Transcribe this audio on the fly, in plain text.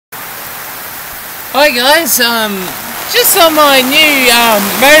Hi guys, just on my new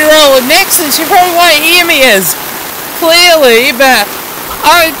Motorola Nexus. You probably won't hear me as clearly, but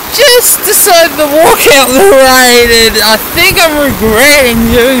I just decided to walk out the rain and I think I'm regretting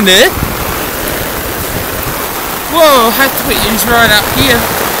doing this. Whoa, I have to put yours right up here.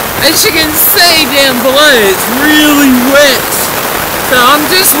 As you can see down below, it's really wet. So I'm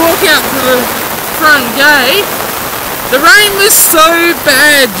just walking out to the front gate. The rain was so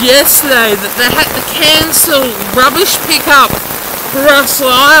bad yesterday that they had to cancel rubbish pickup for Russell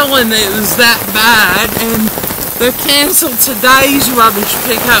Island. It was that bad, and they've cancelled today's rubbish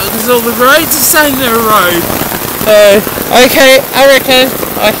pickup because all the roads are staying in the road. Okay, I reckon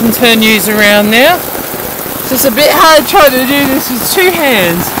I can turn yous around now. It's just a bit hard trying to do this with two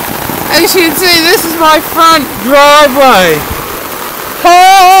hands. As you can see, this is my front driveway.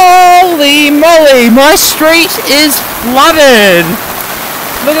 Holy moly, my street is flooded.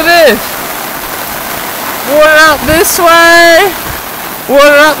 Look at this. Water up this way,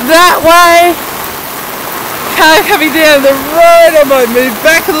 water up that way. Car coming down the road. I might move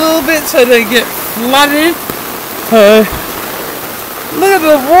back a little bit so I don't get flooded. Look at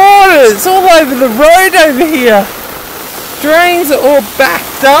the water, it's all over the road over here. Drains are all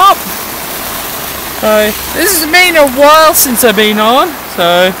backed up. This has been a while since I've been on,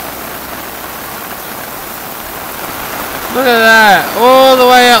 so look at that, all the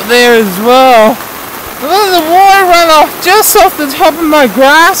way up there as well. Look at the water run off just off the top of my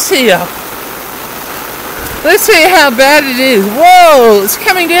grass here. Let's see how bad it is. Whoa, it's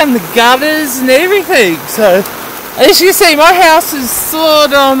coming down the gutters and everything. So, as you see, my house is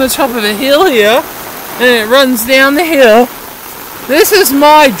sort of on the top of a hill here, and it runs down the hill. This is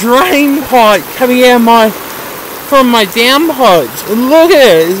my drain pipe coming out from my downpipes. And look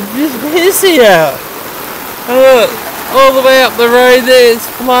at it, it's just pissy out. Look, all the way up the road there, it's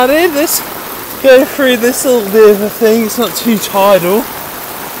flooded. Let's go through this little bit of a thing, it's not too tidal.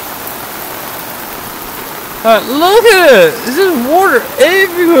 Look at it, there's just water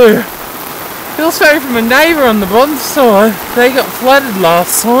everywhere. Feel sorry for my neighbour on the bottom side. They got flooded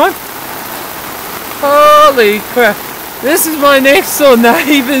last time. Holy crap. This is my next door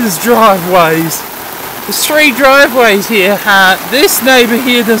neighbour's driveways. There's 3 driveways here. This neighbour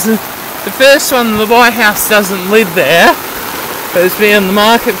here doesn't, the first one, the White House, doesn't live there. But it's been on the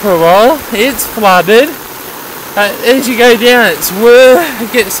market for a while. It's flooded. As you go down,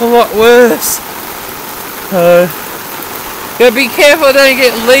 it gets a lot worse. Gotta be careful I don't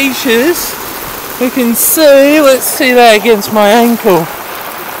get leeches. We can see, let's see that against my ankle.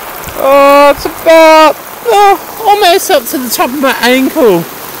 Oh, it's about almost up to the top of my ankle.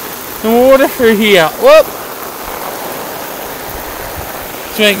 And water through here. Whoop!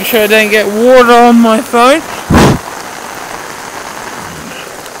 Just making sure I don't get water on my phone.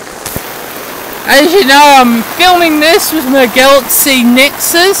 As you know, I'm filming this with my Galaxy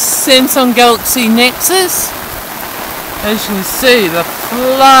Nexus, Samsung Galaxy Nexus. As you can see, the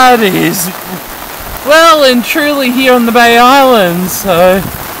flood is well and truly here on the Bay Islands, so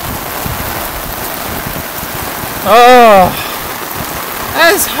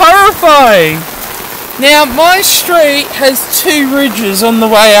that's horrifying. Now, my street has 2 ridges on the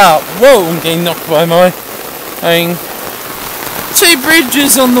way up. Whoa, I'm getting knocked by my thing. 2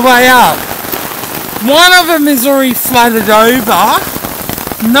 bridges on the way up. One of them is already flooded over.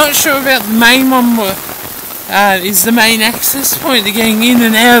 I'm not sure about the main one. Is the main access point to getting in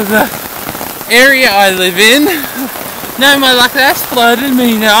and out of the area I live in. No, my luck, that's flooded,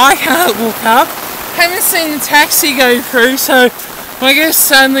 meaning I can't walk up. Haven't seen a taxi go through, so I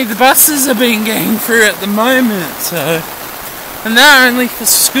guess only the buses are being going through at the moment. So, and they're only for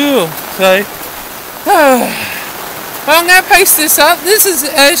school. So, well, I'm going to post this up. This is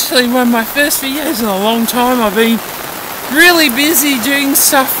actually one of my first videos in a long time. I've been really busy doing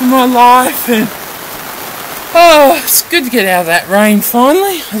stuff for my life, and it's good to get out of that rain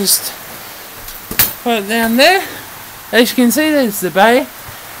finally. I just put it down there. As you can see, there's the bay.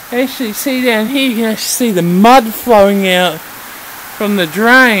 Actually, see down here, you can actually see the mud flowing out from the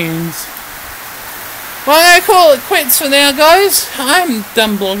drains. Well, I'm going to call it quits for now, guys. I haven't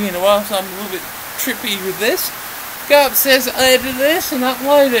done blogging in a while, so I'm a little bit trippy with this. Go upstairs, edit this, and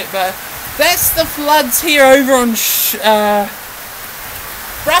upload it. But that's the floods here over on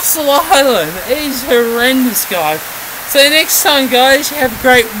Russell Island. It is horrendous, guys. So next time, guys, you have a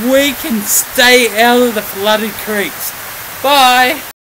great week and stay out of the flooded creeks. Bye.